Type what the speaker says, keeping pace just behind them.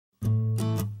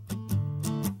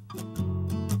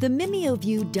The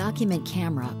MimioView Document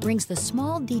Camera brings the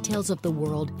small details of the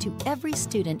world to every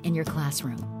student in your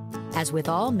classroom. As with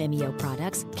all Mimio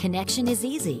products, connection is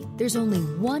easy. There's only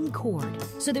one cord,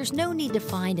 so there's no need to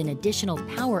find an additional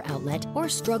power outlet or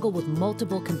struggle with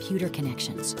multiple computer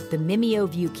connections. The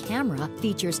MimioView camera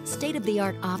features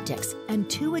state-of-the-art optics and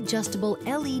 2 adjustable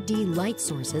LED light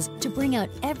sources to bring out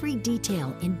every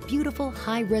detail in beautiful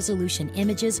high-resolution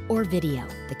images or video.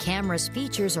 The camera's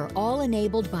features are all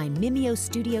enabled by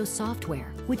MimioStudio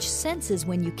software, which senses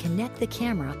when you connect the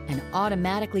camera and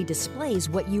automatically displays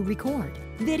what you record.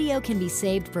 Video can be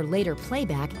saved for later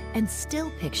playback, and still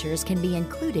pictures can be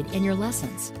included in your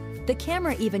lessons. The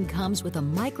camera even comes with a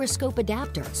microscope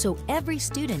adapter, so every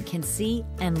student can see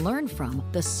and learn from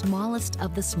the smallest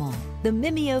of the small. The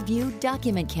MimioView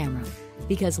Document Camera,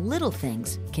 because little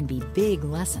things can be big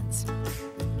lessons.